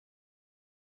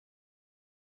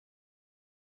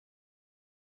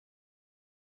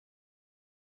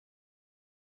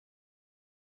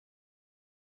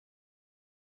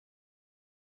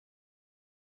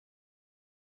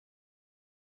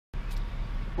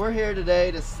We're here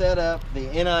today to set up the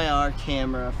NIR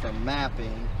camera for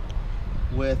mapping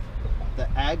with the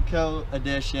AGCO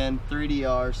Edition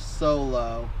 3DR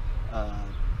Solo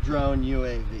drone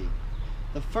UAV.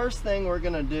 The first thing we're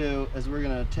going to do is we're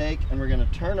going to take and we're going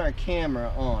to turn our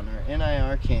camera on, our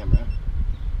NIR camera.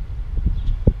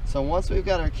 So once we've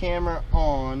got our camera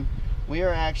on, we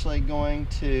are actually going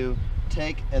to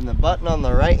take, and the button on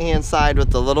the right hand side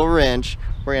with the little wrench,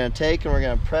 we're going to take and we're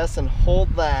going to press and hold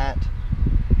that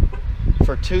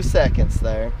for 2 seconds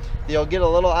there. You'll get a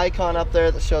little icon up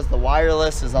there that shows the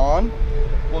wireless is on.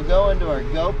 We'll go into our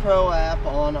GoPro app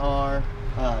on our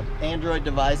Android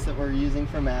device that we're using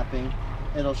for mapping.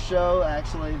 It'll show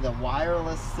actually the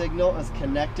wireless signal is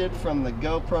connected from the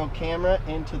GoPro camera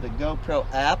into the GoPro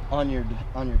app on your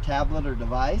tablet or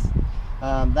device.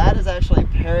 That is actually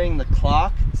pairing the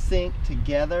clock sync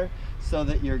together so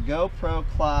that your GoPro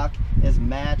clock is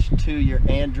matched to your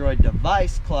Android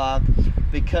device clock,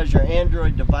 because your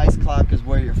Android device clock is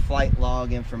where your flight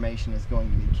log information is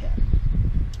going to be kept.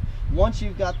 Once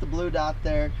you've got the blue dot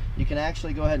there, you can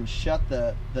actually go ahead and shut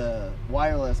the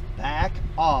wireless back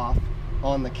off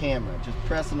on the camera. Just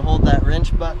press and hold that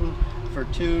wrench button for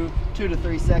 2 to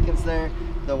 3 seconds there.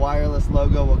 The wireless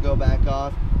logo will go back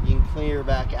off. You can clear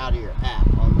back out of your app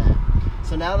on that.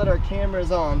 So now that our camera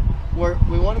is on,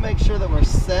 we want to make sure that we're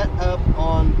set up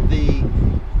on the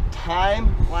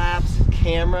time-lapse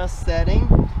camera setting.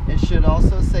 It should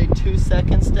also say 2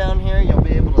 seconds down here. You'll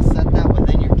be able to set that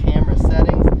within your camera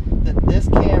settings. That this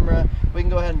camera, we can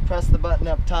go ahead and press the button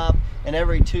up top, and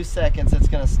every 2 seconds it's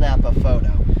going to snap a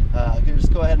photo.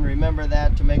 Just go ahead and remember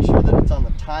that to make sure that it's on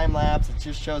the time lapse. It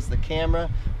just shows the camera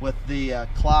with the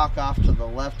clock off to the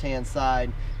left hand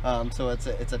side. So it's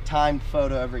a timed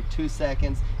photo every 2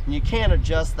 seconds, and you can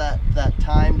adjust that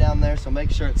time down there, so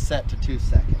make sure it's set to 2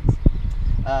 seconds.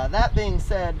 That being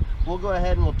said, we'll go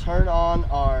ahead and we'll turn on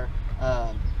our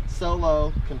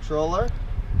Solo controller.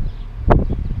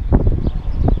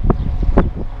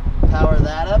 Power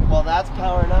that up. While that's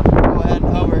powering up, we'll go ahead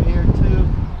and over here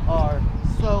to our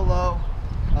Solo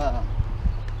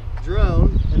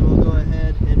drone, and we'll go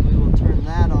ahead and we will turn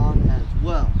that on as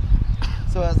well.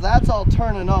 So as that's all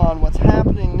turning on, what's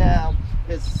happening now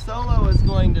is Solo is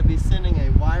going to be sending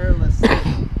a wireless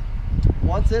signal.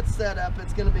 Once it's set up,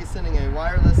 it's going to be sending a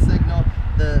wireless signal.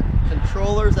 The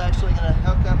controller is actually going to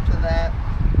hook up to that.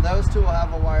 Those two will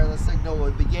have a wireless signal.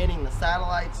 We'll be gaining the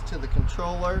satellites to the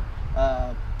controller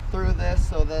through this,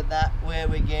 so that way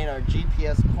we gain our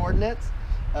GPS coordinates.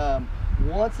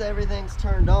 Once everything's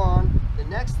turned on, the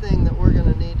next thing that we're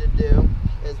going to need to do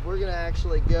is we're going to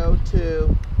actually go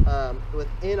to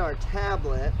within our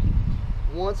tablet.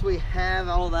 Once we have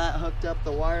all that hooked up,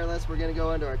 the wireless, we're going to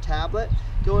go into our tablet,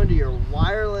 go into your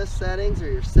wireless settings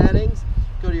or your settings,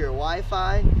 go to your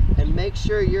Wi-Fi, and make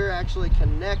sure you're actually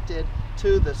connected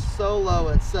to the Solo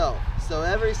itself. So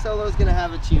every Solo is going to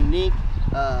have its unique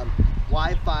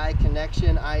Wi-Fi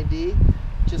connection ID.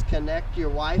 Just connect your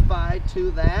Wi-Fi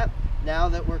to that. Now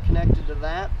that we're connected to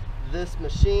that, this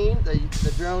machine,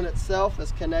 the drone itself,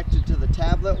 is connected to the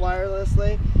tablet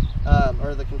wirelessly,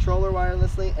 or the controller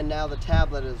wirelessly, and now the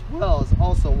tablet as well is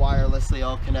also wirelessly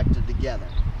all connected together.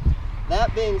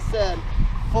 That being said,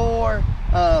 for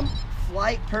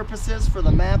flight purposes, for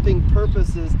the mapping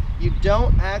purposes, you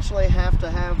don't actually have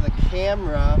to have the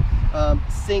camera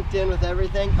synced in with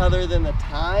everything other than the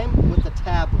time with the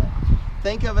tablet.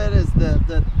 Think of it as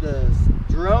the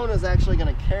drone is actually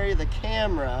going to carry the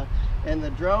camera, and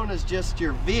the drone is just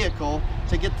your vehicle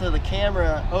to get to the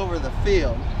camera over the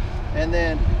field. And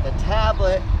then the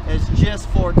tablet is just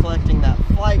for collecting that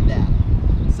flight data.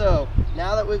 So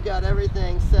now that we've got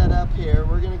everything set up here,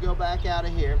 we're going to go back out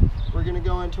of here. We're going to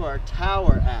go into our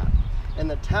tower app. And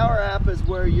the tower app is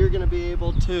where you're going to be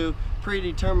able to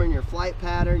predetermine your flight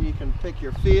pattern. You can pick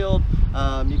your field.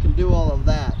 You can do all of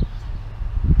that.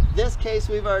 This case,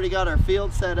 we've already got our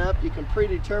field set up. You can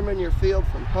predetermine your field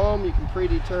from home. You can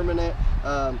predetermine it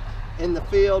in the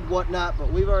field, whatnot,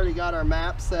 but we've already got our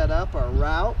map set up, our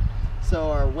route. So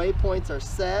our waypoints are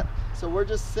set. So we're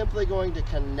just simply going to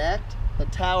connect the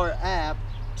tower app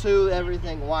to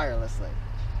everything wirelessly.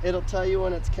 It'll tell you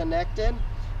when it's connected,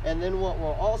 and then what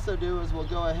we'll also do is we'll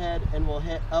go ahead and we'll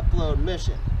hit upload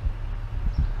mission.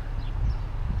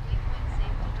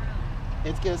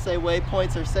 It's going to say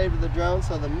waypoints are saved to the drone,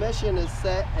 so the mission is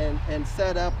set and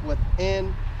set up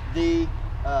within the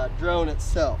drone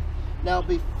itself. Now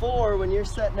before, when you're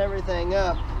setting everything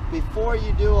up, before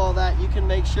you do all that, you can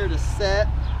make sure to set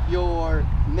your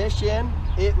mission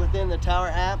within the tower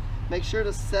app. Make sure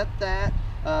to set that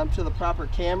to the proper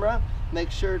camera. Make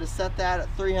sure to set that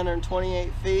at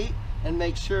 328 feet, and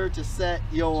make sure to set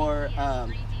your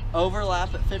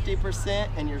overlap at 50%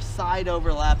 and your side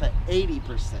overlap at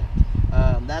 80%.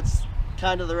 That's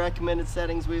kind of the recommended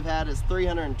settings we've had is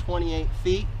 328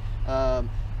 feet.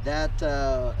 That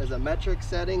is a metric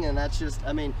setting, and that's just,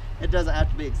 I mean, it doesn't have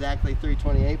to be exactly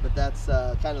 328, but that's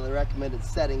kind of the recommended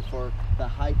setting for the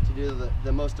height to do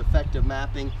the most effective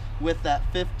mapping with that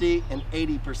 50 and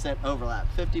 80% overlap.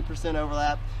 50%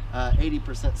 overlap,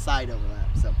 80% side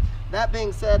overlap. So that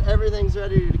being said, everything's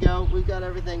ready to go. We've got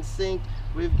everything synced.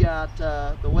 We've got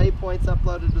the waypoints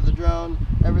uploaded to the drone.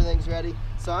 Everything's ready.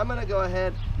 So I'm gonna go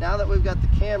ahead, now that we've got the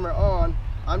camera on,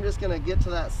 I'm just gonna get to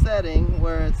that setting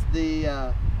where it's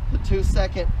the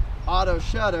 2-second auto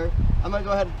shutter. I'm gonna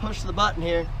go ahead and push the button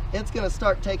here. It's gonna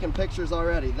start taking pictures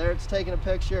already. There it's taking a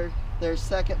picture, there's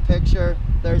second picture,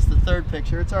 there's the third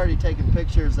picture. It's already taking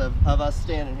pictures of us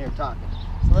standing here talking.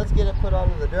 So let's get it put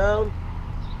onto the drone,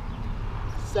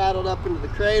 saddled up into the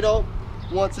cradle.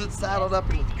 Once it's saddled up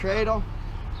into the cradle,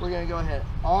 we're gonna go ahead,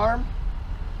 arm,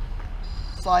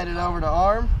 slide it over to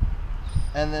arm,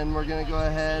 and then we're gonna go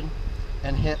ahead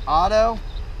and hit auto.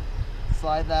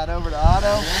 Slide that over to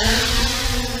auto,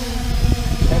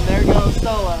 and there goes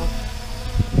Solo.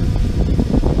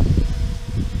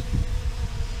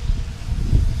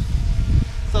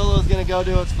 Solo's gonna go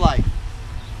do its flight.